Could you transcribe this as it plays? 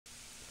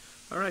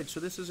Alright, so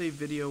this is a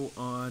video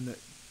on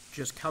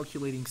just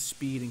calculating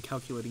speed and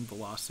calculating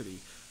velocity.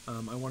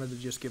 I wanted to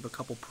just give a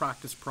couple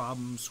practice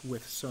problems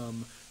with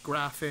some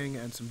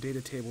graphing and some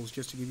data tables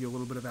just to give you a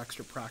little bit of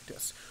extra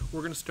practice.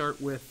 We're going to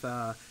start with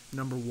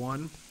number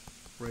 1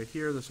 right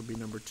here. This will be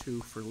number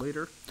 2 for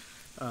later.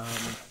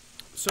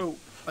 So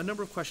a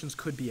number of questions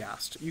could be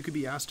asked. You could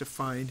be asked to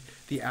find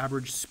the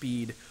average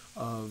speed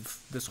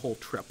of this whole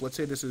trip. Let's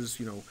say this is,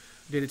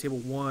 data table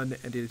 1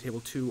 and data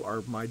table 2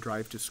 are my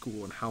drive to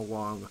school and how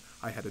long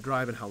I had to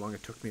drive and how long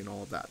it took me and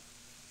all of that.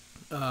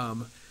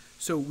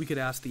 So we could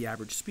ask the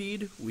average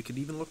speed. We could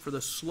even look for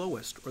the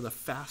slowest or the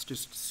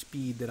fastest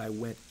speed that I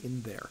went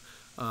in there.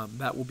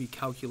 That will be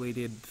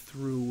calculated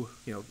through,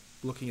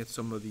 looking at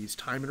some of these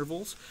time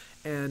intervals.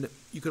 And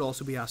you could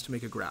also be asked to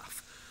make a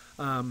graph.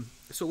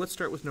 So let's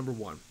start with number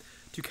 1.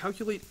 To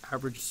calculate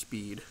average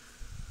speed,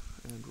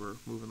 and we're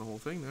moving the whole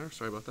thing there,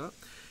 sorry about that.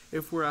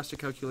 If we're asked to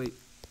calculate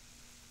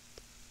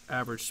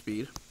average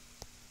speed,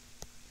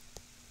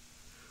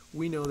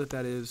 we know that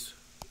that is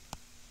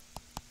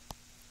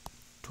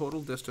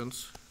total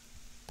distance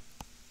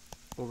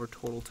over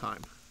total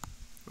time,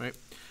 right?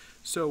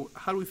 So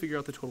how do we figure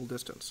out the total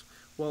distance?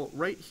 Well,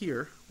 right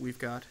here we've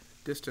got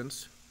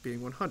distance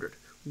being 100.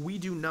 We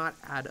do not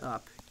add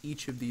up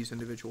each of these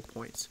individual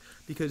points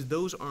because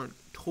those aren't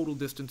total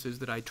distances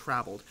that I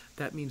traveled.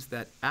 That means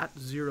that at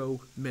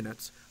 0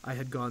 minutes I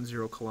had gone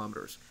 0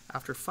 kilometers.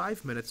 After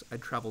 5 minutes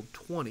I'd traveled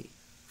 20.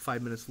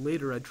 5 minutes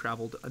later I'd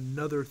traveled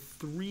another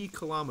 3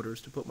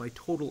 kilometers to put my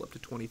total up to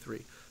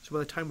 23. So by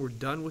the time we're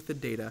done with the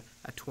data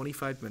at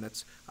 25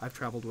 minutes, I've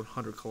traveled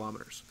 100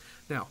 kilometers.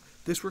 Now,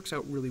 this works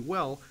out really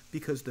well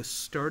because the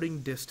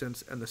starting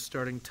distance and the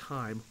starting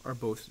time are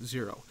both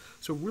 0.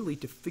 So really,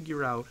 to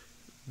figure out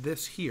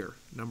this here,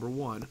 number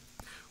 1,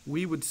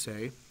 we would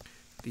say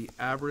the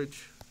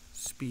average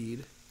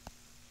speed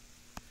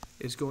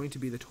is going to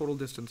be the total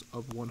distance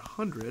of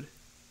 100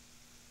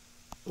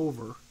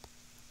 over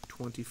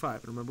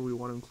 25. And remember, we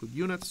want to include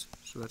units,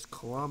 so that's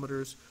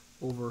kilometers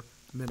over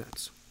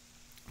minutes.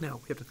 Now,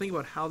 we have to think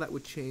about how that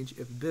would change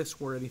if this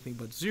were anything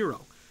but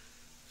 0.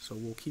 So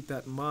we'll keep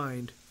that in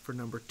mind for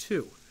number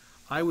 2.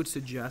 I would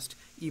suggest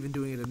even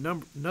doing it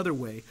another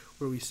way,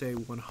 where we say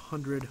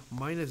 100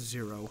 minus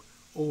 0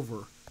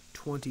 over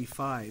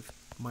 25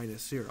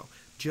 minus 0,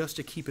 just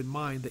to keep in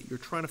mind that you're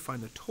trying to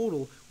find the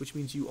total, which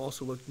means you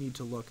also need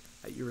to look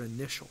at your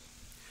initial.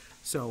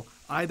 So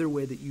either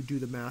way that you do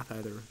the math,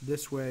 either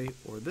this way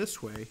or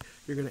this way,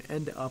 you're going to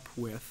end up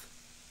with,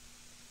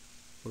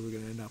 what are we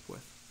going to end up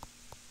with?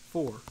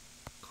 4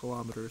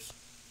 kilometers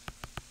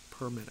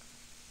per minute.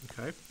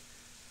 Okay?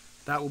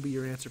 That will be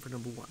your answer for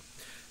number 1.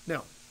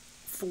 Now,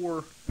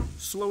 for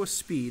slowest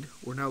speed,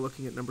 we're now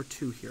looking at number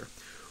 2 here.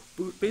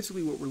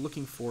 Basically what we're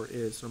looking for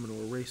is, I'm going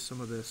to erase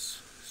some of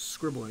this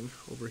scribbling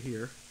over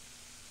here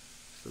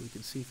so we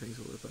can see things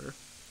a little better.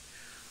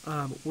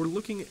 We're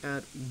looking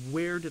at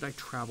where did I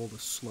travel the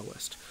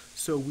slowest.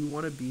 So we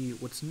want to be,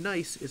 what's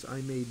nice is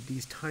I made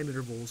these time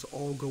intervals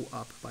all go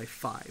up by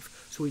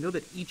 5. So we know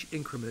that each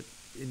increment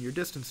in your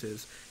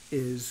distances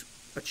is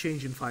a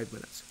change in 5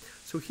 minutes.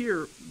 So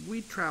here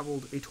we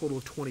traveled a total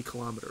of 20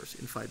 kilometers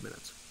in 5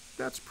 minutes.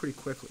 That's pretty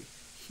quickly.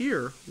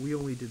 Here we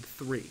only did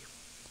 3.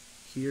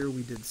 Here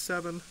we did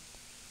 7,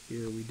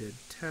 here we did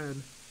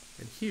 10,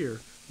 and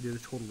here we did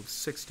a total of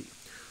 60.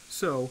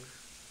 So,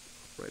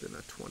 right in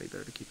that 20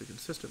 there to keep it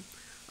consistent.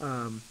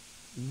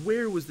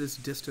 Where was this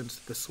distance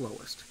the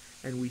slowest?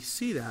 And we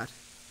see that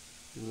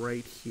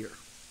right here.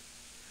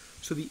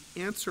 So the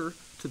answer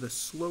to the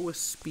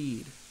slowest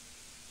speed,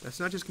 that's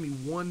not just going to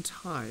be one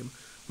time.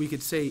 We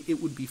could say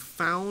it would be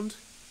found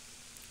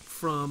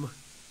from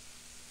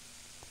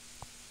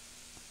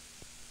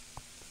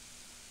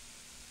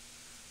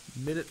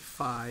minute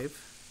 5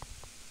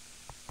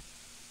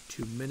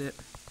 to minute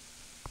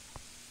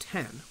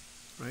 10,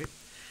 right?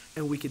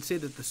 And we could say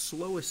that the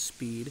slowest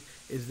speed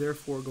is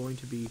therefore going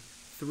to be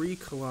 3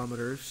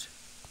 kilometers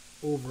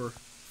over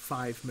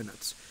 5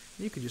 minutes.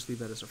 And you can just leave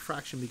that as a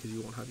fraction because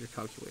you won't have your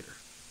calculator.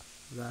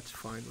 That's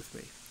fine with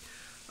me.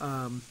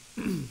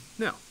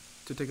 Now,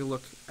 to take a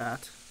look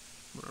at,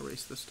 I'm going to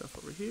erase this stuff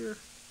over here.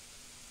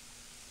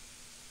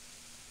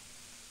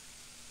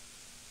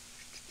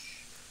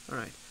 All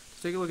right,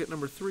 to take a look at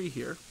number 3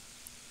 here,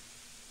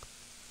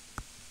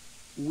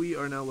 we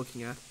are now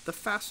looking at the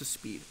fastest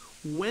speed.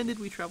 When did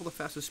we travel the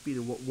fastest speed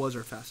and what was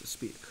our fastest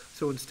speed?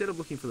 So instead of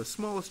looking for the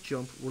smallest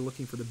jump, we're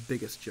looking for the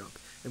biggest jump.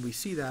 And we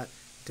see that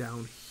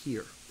down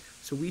here.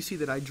 So we see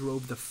that I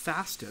drove the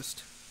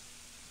fastest,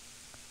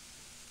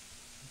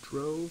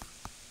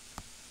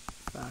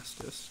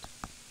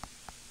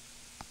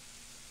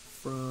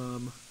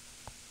 from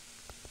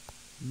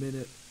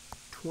minute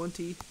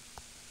 20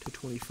 to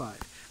 25.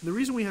 And the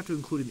reason we have to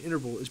include an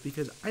interval is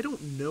because I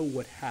don't know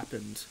what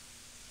happened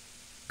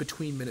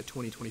between minute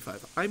 20 and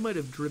 25. I might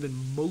have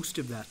driven most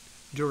of that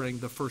during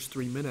the first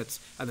 3 minutes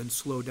and then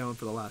slowed down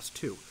for the last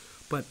 2.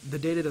 But the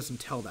data doesn't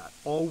tell that.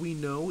 All we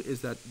know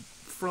is that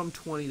from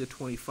 20 to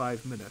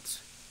 25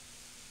 minutes,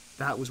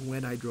 that was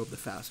when I drove the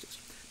fastest.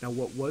 Now,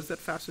 what was that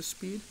fastest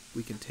speed?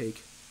 We can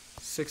take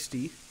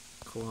 60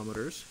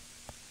 kilometers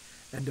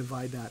and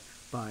divide that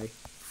by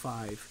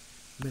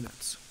 5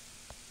 minutes.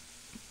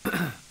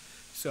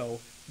 So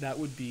that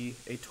would be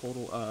a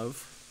total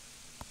of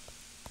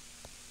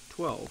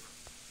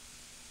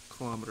 12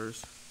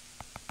 kilometers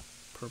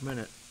per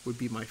minute would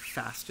be my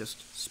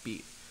fastest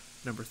speed,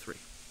 number 3.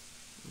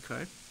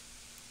 Okay?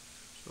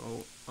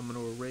 So I'm going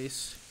to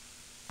erase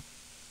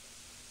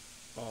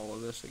all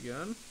of this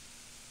again.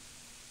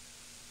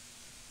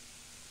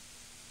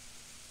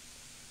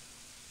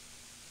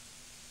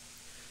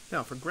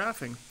 Now for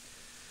graphing,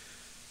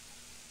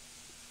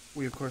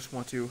 we of course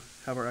want to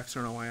have our x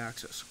and our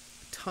y-axis.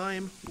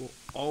 Time will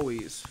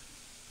always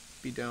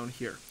be down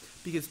here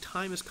because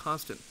time is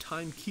constant.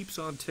 Time keeps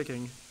on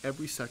ticking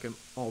every second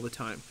all the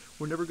time.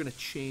 We're never going to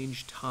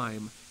change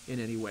time in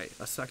any way.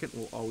 A second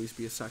will always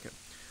be a second.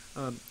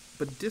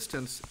 But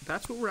distance,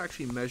 that's what we're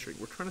actually measuring.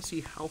 We're trying to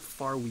see how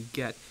far we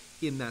get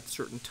in that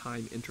certain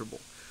time interval.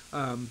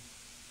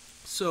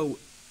 So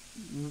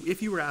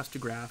if you were asked to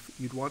graph,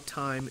 you'd want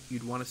time,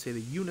 you'd want to say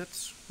the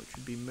units, which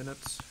would be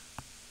minutes.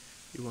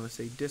 You want to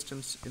say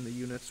distance in the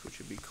units, which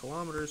would be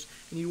kilometers,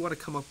 and you want to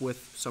come up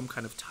with some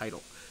kind of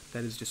title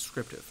that is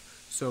descriptive.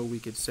 So we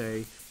could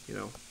say, you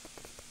know,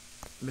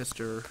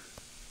 Mr.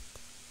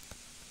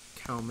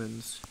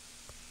 Cowman's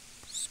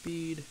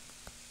speed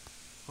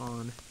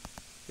on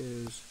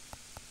his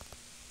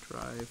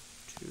drive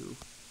to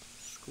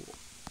school.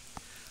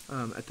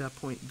 At that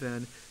point,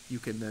 then, you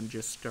can then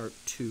just start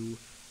to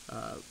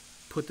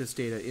put this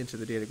data into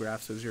the data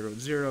graph. So 0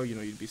 and 0, you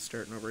know, you'd be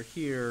starting over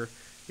here,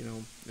 you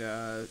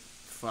know,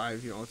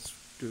 5, you know, let's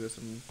do this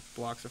in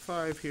blocks of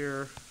 5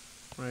 here,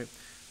 right?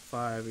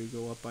 5, we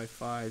go up by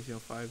 5, you know,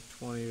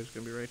 520 is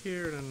going to be right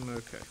here, and then,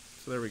 okay,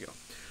 so there we go.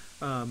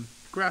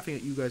 Graphing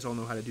it, you guys all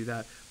know how to do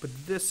that, but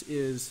this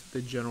is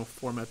the general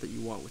format that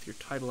you want with your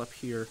title up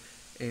here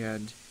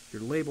and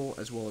your label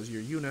as well as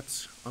your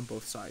units on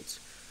both sides.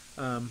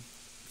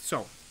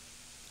 So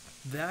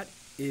that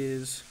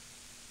is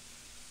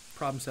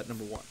problem set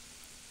number 1.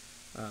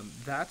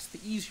 That's the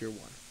easier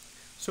one.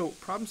 So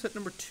problem set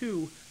number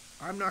 2,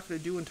 I'm not going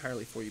to do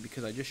entirely for you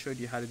because I just showed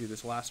you how to do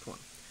this last one.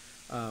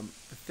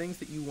 The things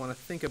that you want to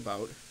think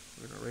about,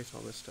 we're going to erase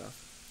all this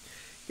stuff,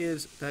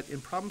 is that in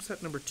problem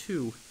set number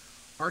 2,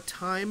 our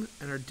time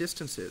and our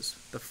distances,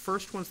 the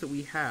first ones that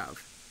we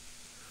have,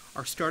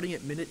 are starting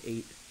at minute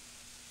 8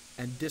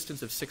 and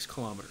distance of 6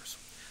 kilometers.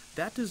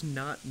 That does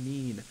not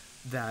mean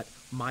that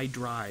my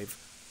drive,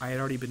 I had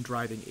already been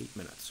driving 8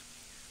 minutes.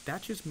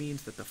 That just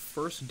means that the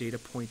first data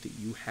point that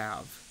you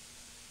have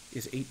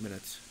is 8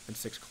 minutes and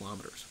 6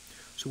 kilometers.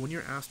 So when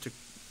you're asked to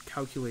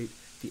calculate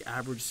the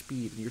average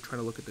speed and you're trying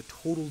to look at the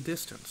total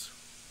distance,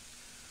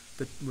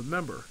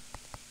 remember,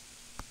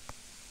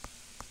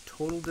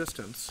 total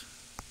distance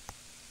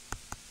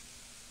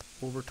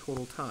over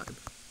total time,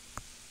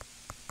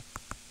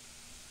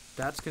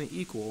 that's going to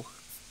equal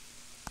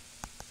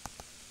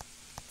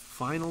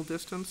final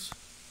distance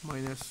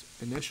minus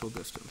initial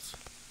distance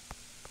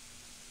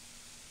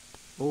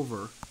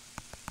over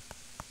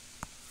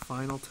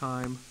final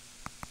time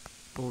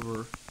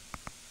over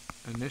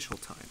initial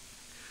time.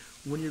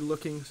 When you're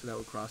looking, so that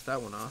would cross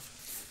that one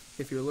off.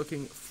 If you're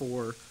looking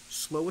for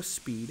slowest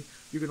speed,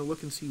 you're going to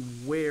look and see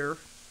where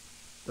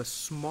the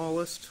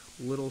smallest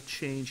little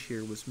change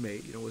here was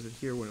made. You know, was it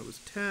here when it was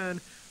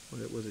 10?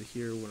 Was it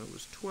here when it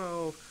was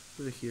 12?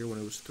 Was it here when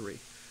it was 3?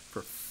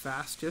 For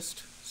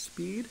fastest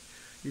speed,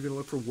 you're going to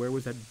look for where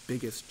was that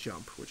biggest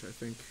jump, which I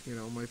think, you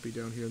know, might be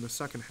down here in the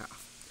second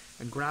half.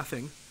 And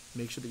graphing,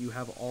 make sure that you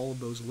have all of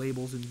those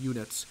labels and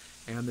units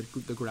and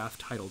the graph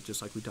title,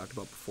 just like we talked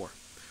about before.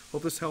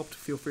 Hope this helped.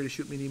 Feel free to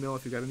shoot me an email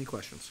if you've got any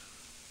questions.